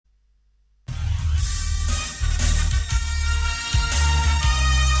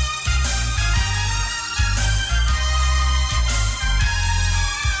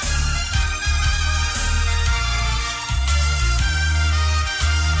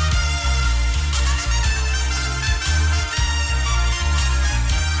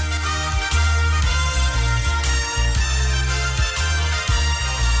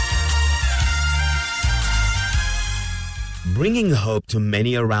bringing hope to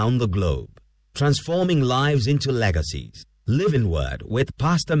many around the globe, transforming lives into legacies. Living Word with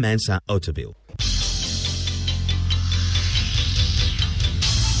Pastor Mensa Otabil.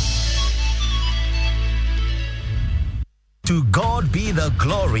 To God be the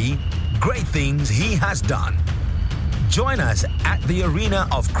glory, great things He has done. Join us at the arena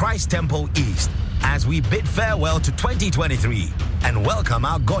of Christ Temple East as we bid farewell to 2023 and welcome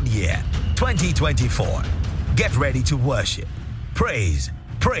our God year, 2024. Get ready to worship, praise,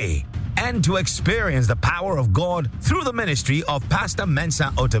 pray, and to experience the power of God through the ministry of Pastor Mensa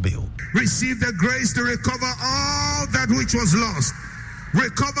Otabil. Receive the grace to recover all that which was lost.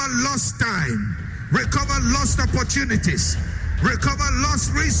 Recover lost time. Recover lost opportunities. Recover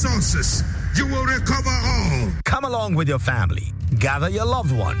lost resources. You will recover all. Come along with your family. Gather your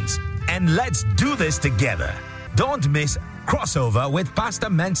loved ones. And let's do this together. Don't miss Crossover with Pastor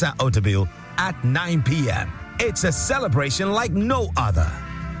Mensa Otabil at 9 p.m. It's a celebration like no other.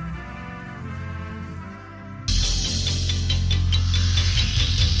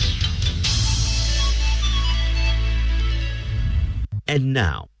 And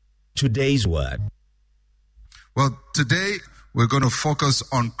now, today's word. Well, today we're going to focus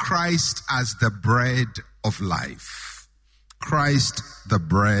on Christ as the bread of life. Christ, the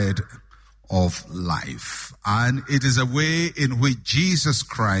bread of life. And it is a way in which Jesus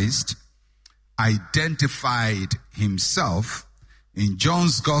Christ identified himself in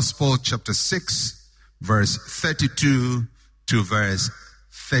John's Gospel, chapter 6, verse 32 to verse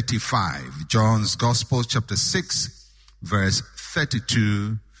 35. John's Gospel, chapter 6, verse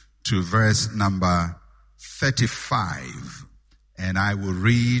 32 to verse number 35. And I will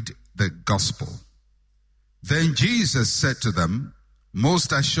read the Gospel. Then Jesus said to them,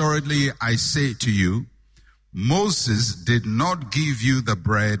 "Most assuredly I say to you, Moses did not give you the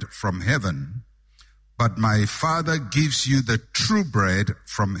bread from heaven, but my Father gives you the true bread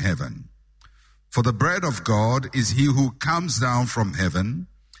from heaven. For the bread of God is he who comes down from heaven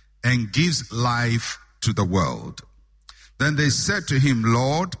and gives life to the world." Then they said to him,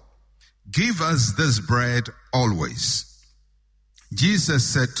 "Lord, give us this bread always." Jesus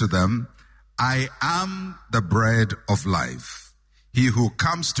said to them, "I am the bread of life. He who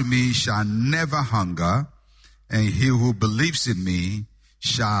comes to me shall never hunger, and he who believes in me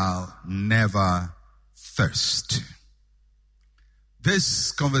shall never thirst."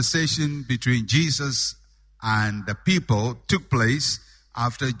 This conversation between Jesus and the people took place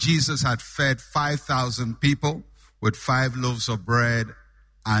after Jesus had fed 5,000 people with 5 loaves of bread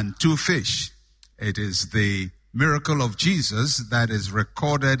and 2 fish. It is the miracle of Jesus that is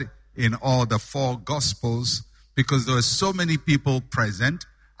recorded in all the 4 Gospels because there were so many people present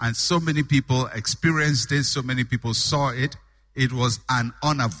and so many people experienced it, so many people saw it. It was an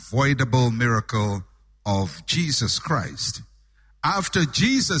unavoidable miracle of Jesus Christ. After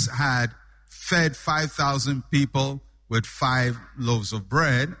Jesus had fed 5,000 people with 5 loaves of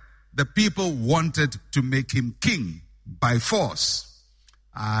bread, the people wanted to make him king by force.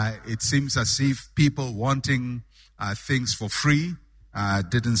 It seems as if people wanting things for free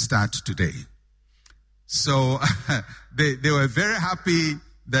didn't start today. So they were very happy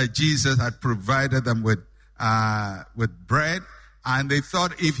that Jesus had provided them with bread, and they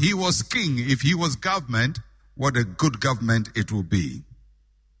thought if he was king, if he was government, what a good government it would be.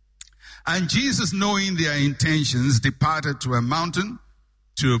 And Jesus, knowing their intentions, departed to a mountain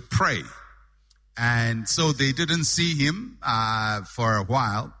to pray. And so they didn't see him for a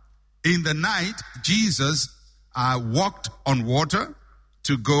while. In the night, Jesus walked on water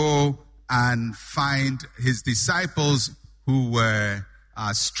to go and find his disciples who were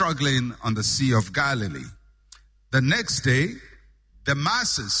struggling on the Sea of Galilee. The next day, the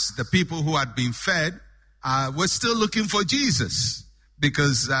masses, the people who had been fed, were still looking for Jesus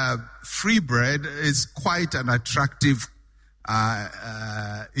because free bread is quite an attractive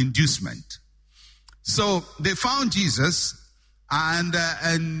inducement. So they found Jesus and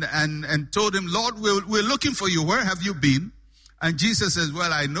told him, "Lord, we're looking for you. Where have you been?" And Jesus says,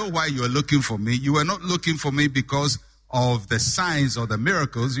 "Well, I know why you are looking for me. You are not looking for me because of the signs or the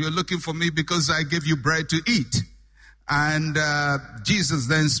miracles. You are looking for me because I gave you bread to eat." And Jesus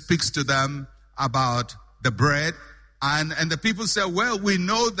then speaks to them about the bread. And the people say, "Well, we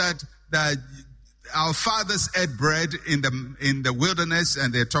know that our fathers ate bread in the wilderness,"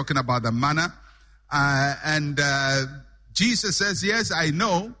 and they're talking about the manna. And Jesus says, "Yes, I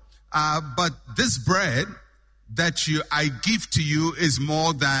know, but this bread that I give to you is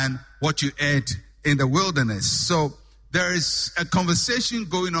more than what you ate in the wilderness." So there is a conversation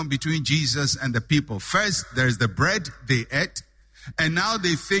going on between Jesus and the people. First, there's the bread they ate, and now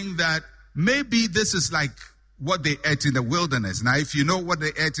they think that maybe this is like what they ate in the wilderness. Now, if you know what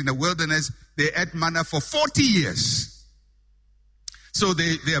they ate in the wilderness, they ate manna for 40 years. So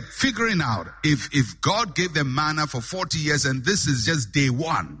they are figuring out if God gave them manna for 40 years and this is just day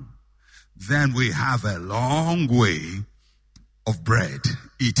one, then we have a long way of bread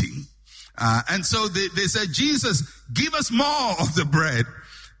eating. And so they said, Jesus, give us more of the bread.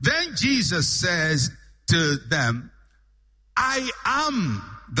 Then Jesus says to them, I am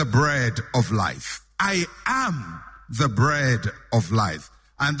the bread of life. I am the bread of life.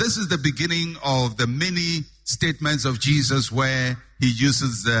 And this is the beginning of the many statements of Jesus where he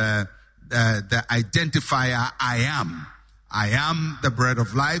uses the identifier, I am. I am the bread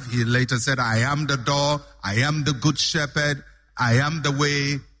of life. He later said, I am the door. I am the good shepherd. I am the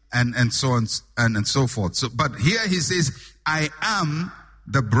way, and so on and so forth. So, but here he says, I am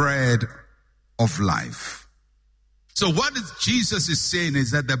the bread of life. So what Jesus is saying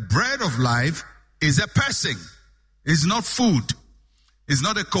is that the bread of life is a person. It's not food. It's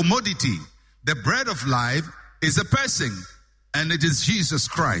not a commodity. The bread of life is a person, and it is Jesus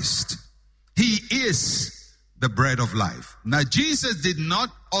Christ. He is the bread of life. Now, Jesus did not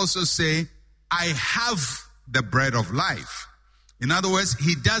also say, I have the bread of life. In other words,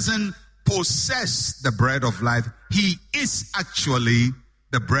 he doesn't possess the bread of life. He is actually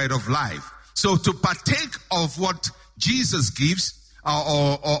the bread of life. So to partake of what Jesus gives,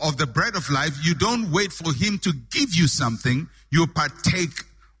 or of the bread of life, you don't wait for him to give you something. You partake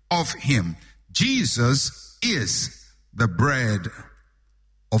of him. Jesus is the bread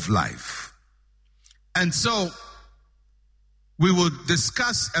of life. And so we will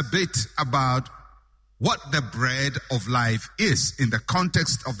discuss a bit about what the bread of life is in the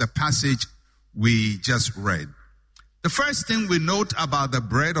context of the passage we just read. The first thing we note about the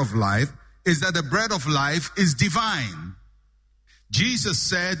bread of life is that the bread of life is divine. Jesus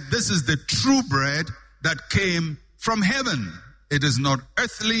said, this is the true bread that came from heaven. It is not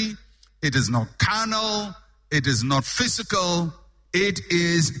earthly, it is not carnal, it is not physical, it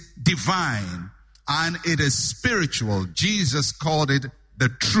is divine, and it is spiritual. Jesus called it the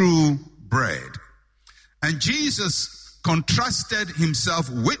true bread. And Jesus contrasted himself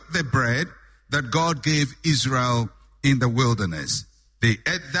with the bread that God gave Israel in the wilderness. They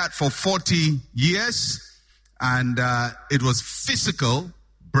ate that for 40 years, and it was physical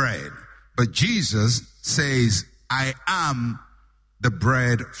bread. But Jesus says, I am the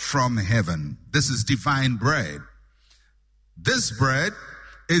bread from heaven. This is divine bread. This bread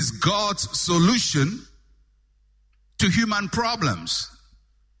is God's solution to human problems.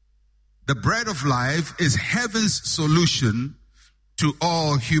 The bread of life is heaven's solution to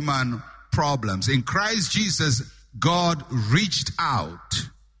all human problems. In Christ Jesus, God reached out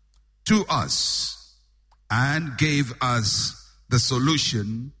to us and gave us the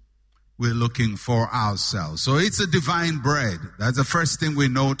solution we're looking for ourselves. So it's a divine bread. That's the first thing we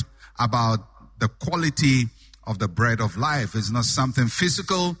note about the quality of the bread of life. It's not something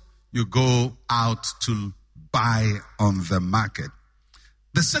physical you go out to buy on the market.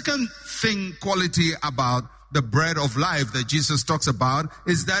 The second quality about the bread of life that Jesus talks about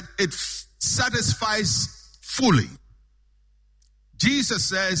is that it satisfies fully. Jesus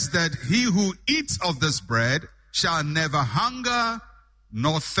says that he who eats of this bread shall never hunger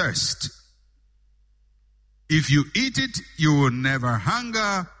nor thirst. If you eat it, you will never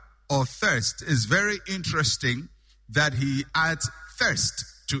hunger or thirst. It's very interesting that he adds thirst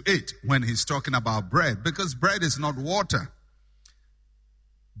to it when he's talking about bread, because bread is not water.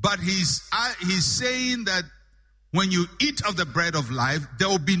 But he's saying that when you eat of the bread of life, there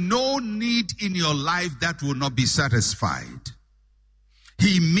will be no need in your life that will not be satisfied.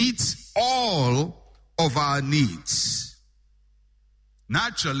 He meets all of our needs.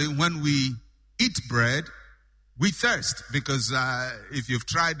 Naturally, when we eat bread, we thirst, because if you've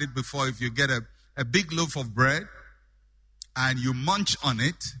tried it before, if you get a big loaf of bread and you munch on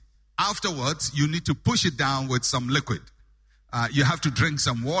it, afterwards you need to push it down with some liquid. You have to drink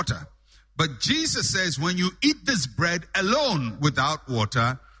some water. But Jesus says when you eat this bread alone without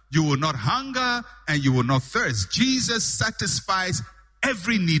water, you will not hunger and you will not thirst. Jesus satisfies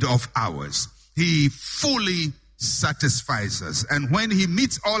every need of ours. He fully satisfies us. And when he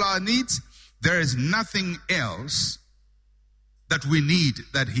meets all our needs, there is nothing else that we need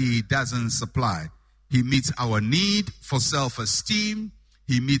that he doesn't supply. He meets our need for self-esteem.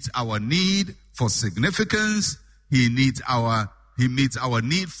 He meets our need for significance. He meets our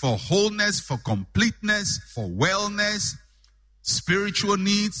need for wholeness, for completeness, for wellness, spiritual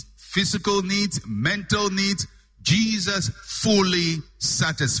needs, physical needs, mental needs. Jesus fully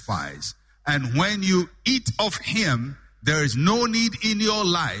satisfies. And when you eat of him, there is no need in your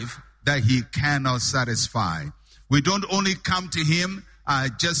life that he cannot satisfy. We don't only come to him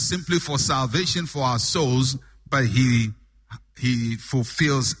just simply for salvation for our souls, but he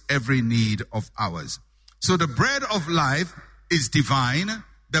fulfills every need of ours. So the bread of life is divine.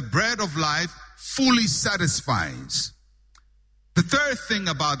 The bread of life fully satisfies. The third thing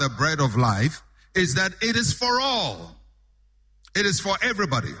about the bread of life is that it is for all. It is for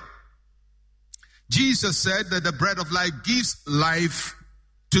everybody. Jesus said that the bread of life gives life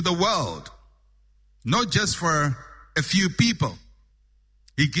to the world, not just for a few people.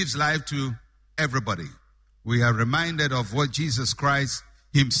 He gives life to everybody. We are reminded of what Jesus Christ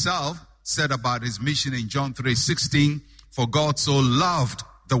himself said about his mission in John 3:16. For God so loved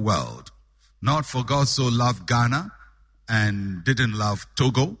the world. Not for God so loved Ghana and didn't love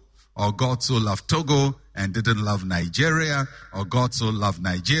Togo, or God so loved Togo and didn't love Nigeria, or God so loved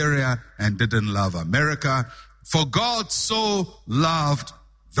Nigeria and didn't love America. For God so loved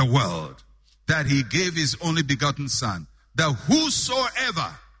the world that he gave his only begotten Son, that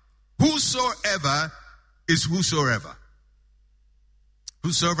whosoever is whosoever.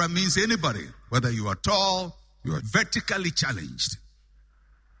 Whosoever means anybody, whether you are tall, you are vertically challenged.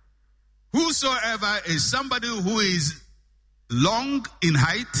 Whosoever is somebody who is long in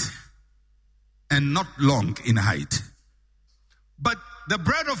height and not long in height. But the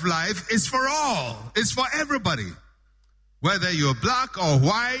bread of life is for all. It's for everybody. Whether you're black or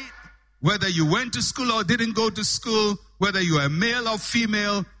white, whether you went to school or didn't go to school, whether you are male or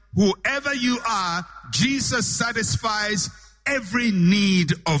female, whoever you are, Jesus satisfies every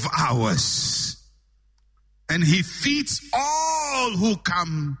need of ours. And he feeds all who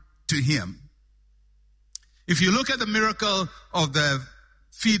come to him. If you look at the miracle of the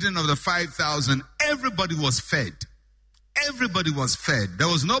feeding of the 5,000, everybody was fed. Everybody was fed. There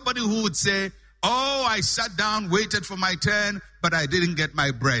was nobody who would say, oh, I sat down, waited for my turn, but I didn't get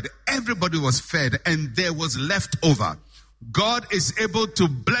my bread. Everybody was fed, and there was leftover. God is able to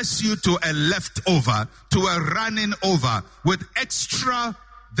bless you to a leftover, to a running over, with extra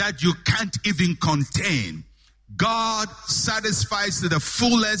that you can't even contain. God satisfies to the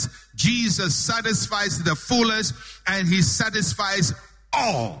fullest. Jesus satisfies to the fullest, and he satisfies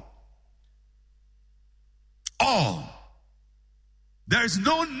all. All. There is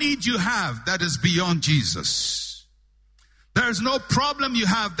no need you have that is beyond Jesus. There is no problem you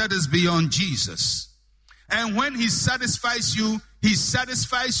have that is beyond Jesus. And when he satisfies you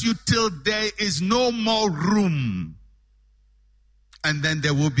till there is no more room. And then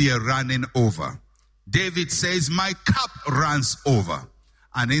there will be a running over. David says, my cup runs over.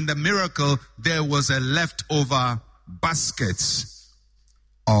 And in the miracle, there was a leftover baskets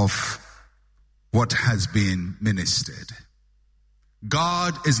of what has been ministered.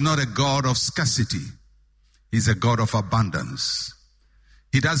 God is not a God of scarcity. He's a God of abundance.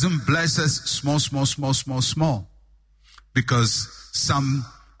 He doesn't bless us small, because some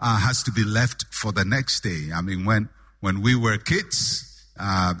has to be left for the next day. I mean, when we were kids,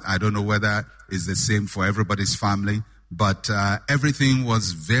 I don't know whether it's the same for everybody's family, but everything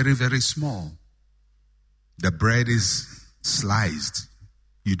was very, very small. The bread is sliced.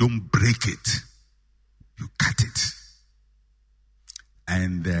 You don't break it. You cut it.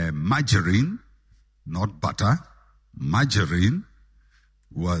 And margarine, not butter, margarine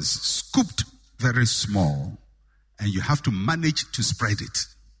was scooped very small, and you have to manage to spread it.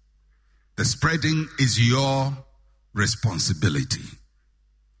 The spreading is your responsibility.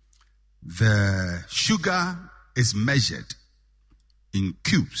 The sugar is measured in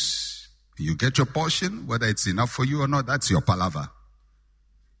cubes. You get your portion, whether it's enough for you or not, that's your palaver.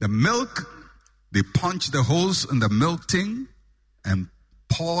 The milk, they punched the holes in the milk tin and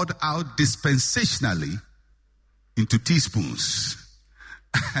poured out dispensationally into teaspoons.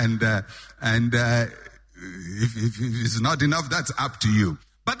 And if it's not enough, that's up to you.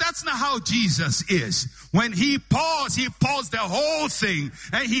 But that's not how Jesus is. When he pours the whole thing.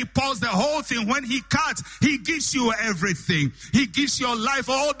 And he pours the whole thing. When he cuts, he gives you everything. He gives your life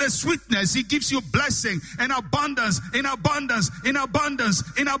all the sweetness. He gives you blessing and abundance, in abundance, in abundance,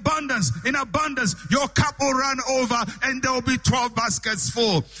 in abundance, in abundance. Your cup will run over and there will be 12 baskets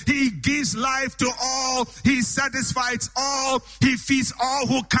full. He gives life to all. He satisfies all. He feeds all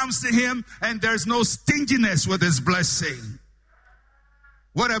who comes to him. And there's no stinginess with his blessing.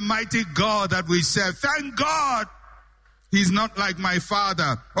 What a mighty God that we serve. Thank God he's not like my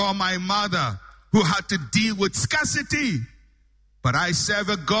father or my mother who had to deal with scarcity. But I serve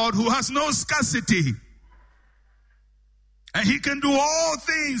a God who has no scarcity. And he can do all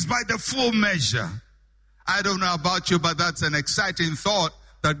things by the full measure. I don't know about you, but that's an exciting thought,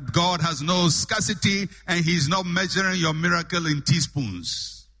 that God has no scarcity and he's not measuring your miracle in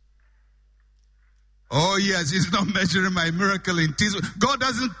teaspoons. Oh yes, he's not measuring my miracle in teaspoons. God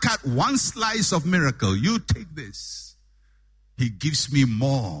doesn't cut one slice of miracle. You take this. He gives me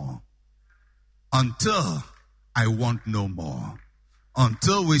more until I want no more.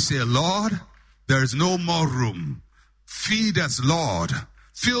 Until we say, Lord, there is no more room. Feed us, Lord.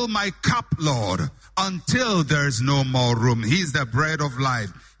 Fill my cup, Lord, until there is no more room. He's the bread of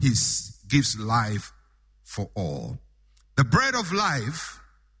life. He gives life for all. The bread of life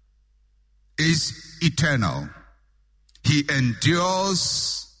is eternal. He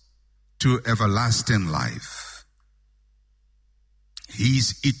endures to everlasting life.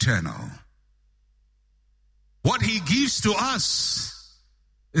 He's eternal. What he gives to us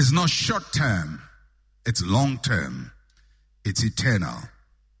is not short term, it's long term, it's eternal.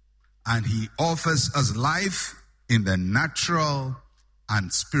 And he offers us life in the natural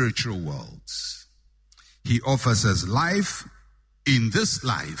and spiritual worlds. He offers us life in this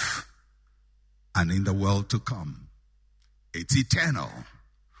life and in the world to come. It's eternal.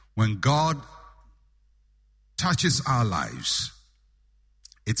 When God touches our lives,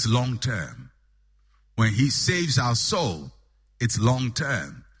 it's long term. When he saves our soul, it's long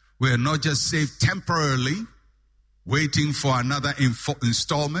term. We are not just saved temporarily, waiting for another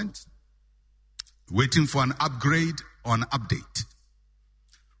installment, waiting for an upgrade or an update.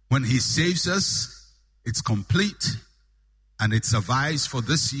 When he saves us, it's complete and it survives for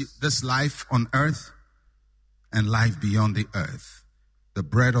this life on earth and life beyond the earth. The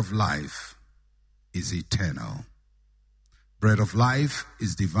bread of life is eternal. Bread of life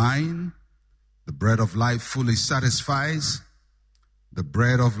is divine. The bread of life fully satisfies. The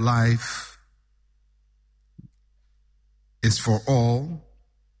bread of life is for all.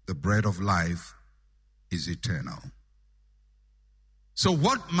 The bread of life is eternal. So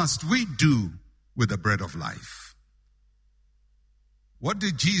what must we do with the bread of life? What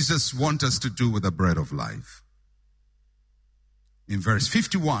did Jesus want us to do with the bread of life? In verse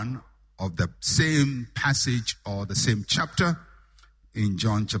 51 of the same passage or the same chapter in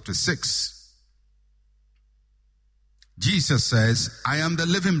John chapter 6, Jesus says, I am the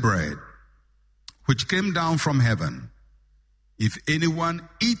living bread which came down from heaven. If anyone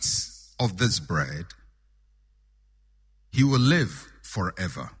eats of this bread, he will live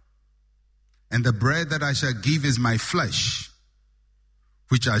forever. And the bread that I shall give is my flesh,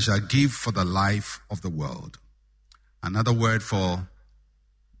 which I shall give for the life of the world. Another word for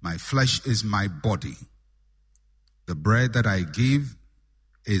my flesh is my body. The bread that I give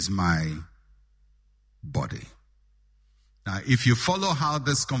is my body. Now, if you follow how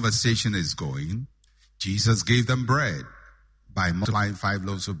this conversation is going, Jesus gave them bread by multiplying 5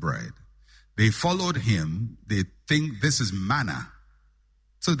 loaves of bread. They followed him. They think this is manna.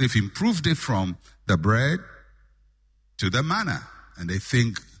 So they've improved it from the bread to the manna. And they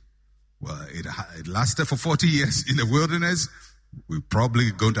think, well, it lasted for 40 years in the wilderness. We're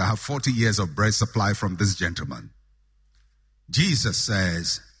probably going to have 40 years of bread supply from this gentleman. Jesus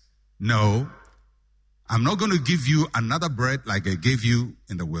says, no, I'm not going to give you another bread like I gave you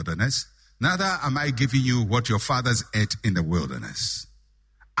in the wilderness. Neither am I giving you what your fathers ate in the wilderness.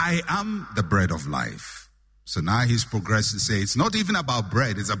 I am the bread of life. So now he's progressing to say, it's not even about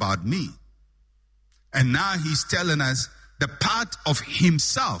bread, it's about me. And now he's telling us the part of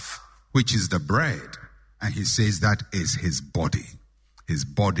himself, which is the bread. And he says that is his body. His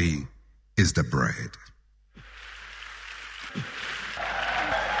body is the bread.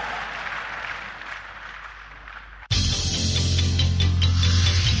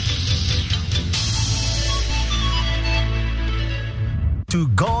 To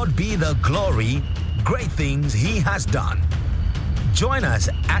God be the glory, great things he has done. Join us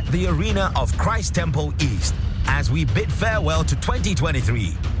at the arena of Christ Temple East as we bid farewell to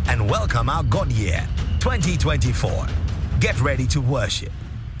 2023 and welcome our God year, 2024. Get ready to worship,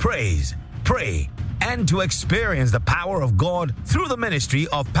 praise, pray, and to experience the power of God through the ministry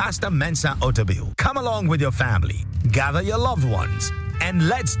of Pastor Mensa Otabil. Come along with your family, gather your loved ones, and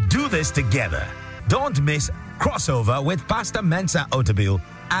let's do this together. Don't miss Crossover with Pastor Mensa Otabil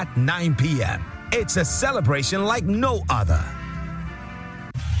at 9 p.m. It's a celebration like no other.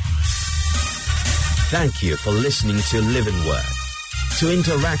 Thank you for listening to Living Word. To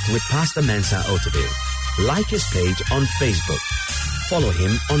interact with Pastor Mensa Otabil, like his page on Facebook. Follow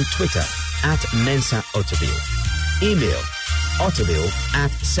him on Twitter at Mensa Otabil. Email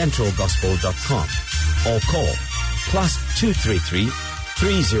otabil@centralgospel.com or call +233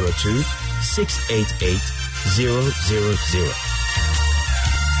 302 688 000.